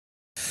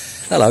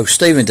Hello,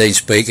 Stephen Dean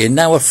speaking.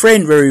 Now, a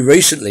friend very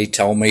recently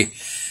told me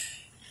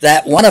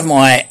that one of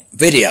my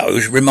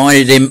videos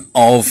reminded him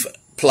of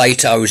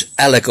Plato's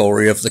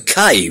Allegory of the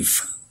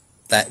Cave,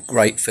 that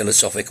great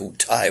philosophical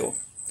tale.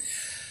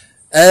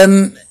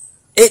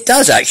 It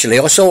does actually.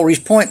 I saw his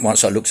point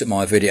once I looked at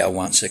my video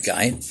once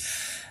again,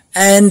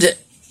 and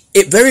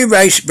it very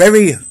much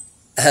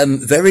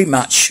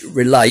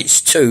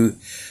relates to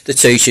the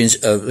teachings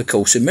of the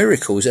Course in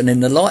Miracles. And in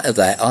the light of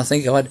that, I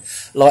think I'd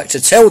like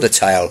to tell the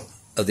tale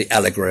of the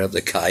Allegory of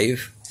the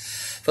Cave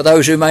for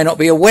those who may not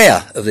be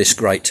aware of this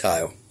great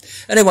tale.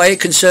 Anyway, it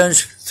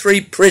concerns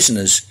 3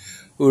 prisoners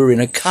who are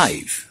in a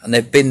cave, and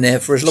they've been there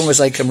for as long as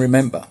they can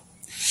remember.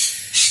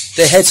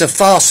 Their heads are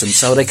fastened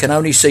so they can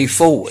only see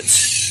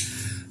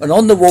forwards, and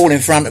on the wall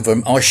in front of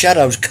them are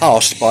shadows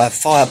cast by a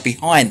fire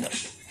behind them.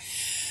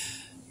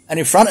 And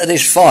in front of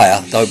this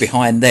fire, though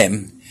behind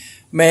them,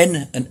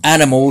 men and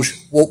animals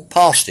walk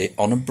past it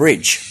on a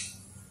bridge.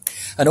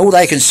 And all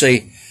they can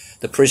see,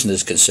 the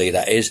prisoners can see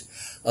that is,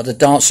 are the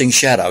dancing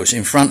shadows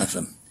in front of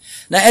them.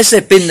 Now, as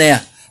they've been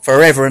there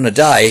forever and a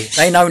day,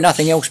 they know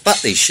nothing else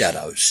but these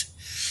shadows.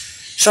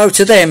 So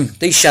to them,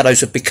 these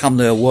shadows have become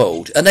their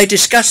world, and they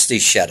discuss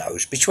these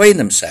shadows between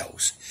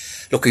themselves,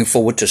 looking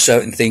forward to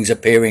certain things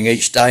appearing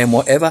each day and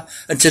whatever,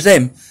 and to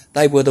them,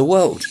 they were the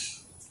world.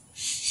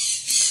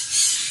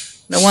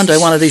 Now, one day,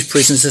 one of these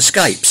prisoners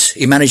escapes.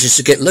 He manages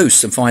to get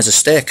loose and finds a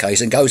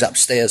staircase and goes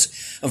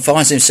upstairs and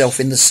finds himself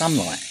in the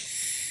sunlight.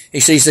 He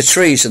sees the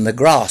trees and the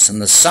grass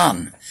and the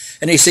sun,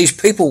 and he sees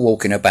people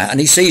walking about, and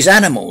he sees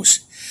animals,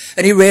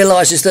 and he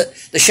realises that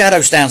the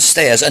shadows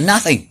downstairs are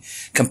nothing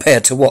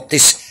compared to what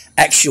this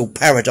actual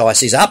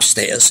paradise is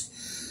upstairs.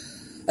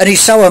 And he's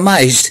so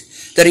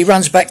amazed that he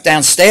runs back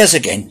downstairs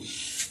again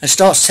and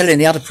starts telling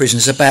the other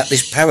prisoners about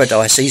this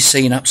paradise he's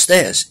seen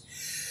upstairs.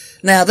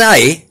 Now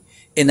they,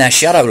 in their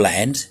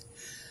shadowland,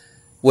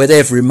 where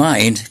they've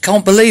remained,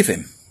 can't believe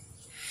him.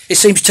 It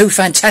seems too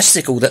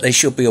fantastical that there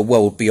should be a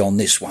world beyond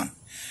this one.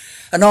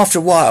 And after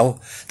a while,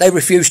 they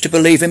refuse to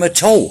believe him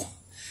at all,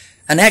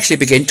 and actually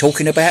begin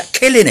talking about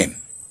killing him.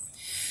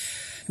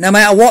 No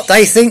matter what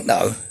they think,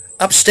 though,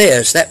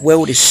 upstairs that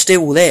world is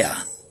still there,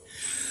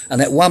 and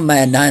that one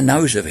man now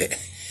knows of it.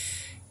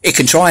 He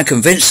can try and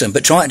convince them,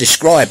 but trying to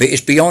describe it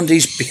is beyond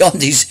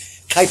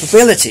his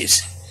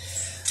capabilities.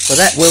 So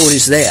that world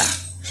is there,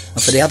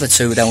 and for the other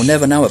 2, they'll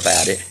never know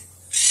about it.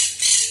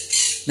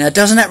 Now,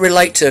 doesn't that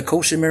relate to A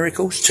Course in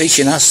Miracles,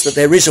 teaching us that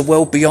there is a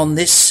world beyond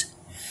this?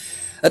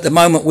 At the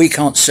moment we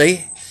can't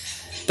see,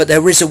 but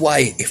there is a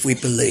way if we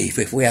believe,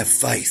 if we have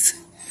faith.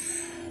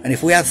 And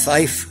if we have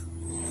faith,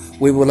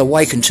 we will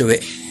awaken to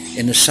it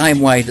in the same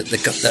way that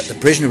the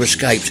prisoner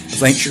escaped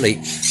eventually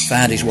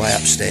found his way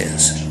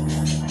upstairs.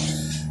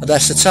 And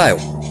that's the tale.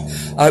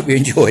 I hope you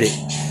enjoyed it.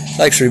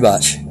 Thanks very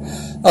much.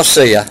 I'll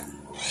see ya.